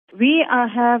We are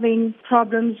having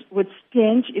problems with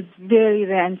stench. It's very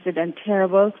rancid and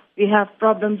terrible. We have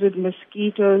problems with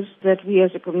mosquitoes that we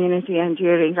as a community are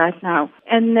enduring right now.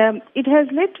 And it has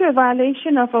led to a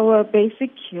violation of our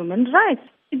basic human rights.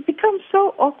 It becomes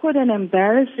so awkward and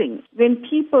embarrassing when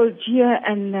people jeer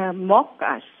and mock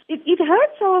us. It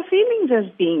hurts our feelings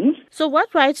as beings. So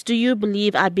what rights do you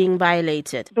believe are being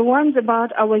violated? The ones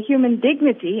about our human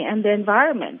dignity and the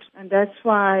environment. And that's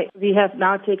why we have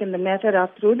now taken the matter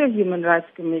up through the Human Rights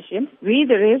Commission. We,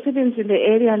 the residents in the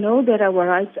area, know that our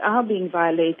rights are being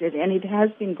violated, and it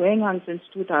has been going on since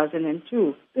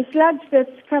 2002. The sludge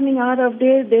that's coming out of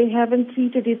there, they haven't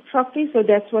treated it properly, so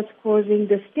that's what's causing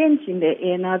the stench in the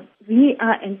air. Now, we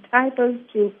are entitled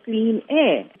to clean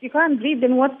air. If you can't breathe,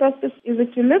 then what purpose is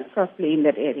it to live properly in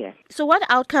that area? So what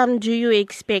outcome do you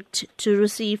expect to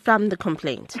receive from the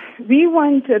complaint? We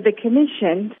want the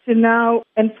Commission to now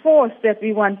enforce that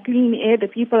we want clean air. The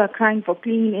people are crying for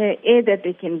clean air that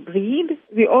they can breathe.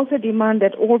 We also demand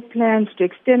that all plans to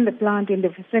extend the plant in the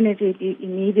vicinity be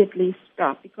immediately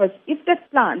stopped, because if that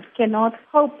plant cannot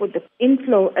cope with the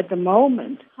inflow at the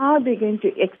moment, how are they going to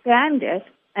expand it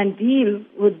and deal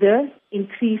with the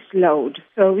increased load?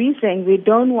 So we're saying we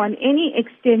don't want any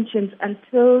extensions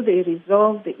until they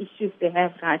resolve the issues they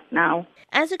have right now.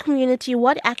 As a community,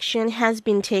 what action has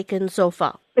been taken so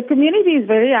far? The community is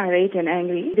very irate and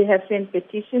angry. They have sent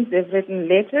petitions, they've written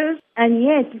letters, and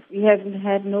yet we have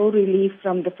had no relief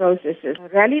from the processes.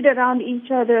 Rallied around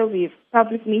each other,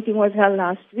 public meeting was held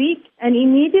last week, and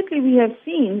immediately we have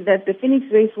seen that the Phoenix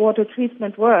wastewater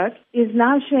treatment work is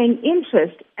now showing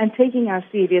interest and taking us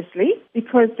seriously,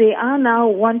 because they are now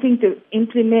wanting to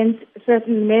implement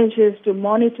certain measures to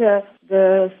monitor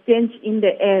the stench in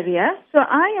the area. So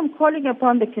I am calling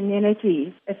upon the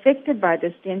communities affected by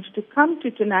the stench to come to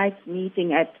tonight's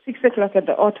meeting at 6 o'clock at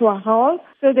the Ottawa Hall,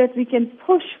 so that we can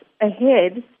push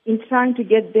ahead in trying to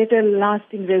get better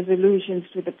lasting resolutions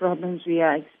to the problems we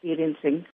are experiencing.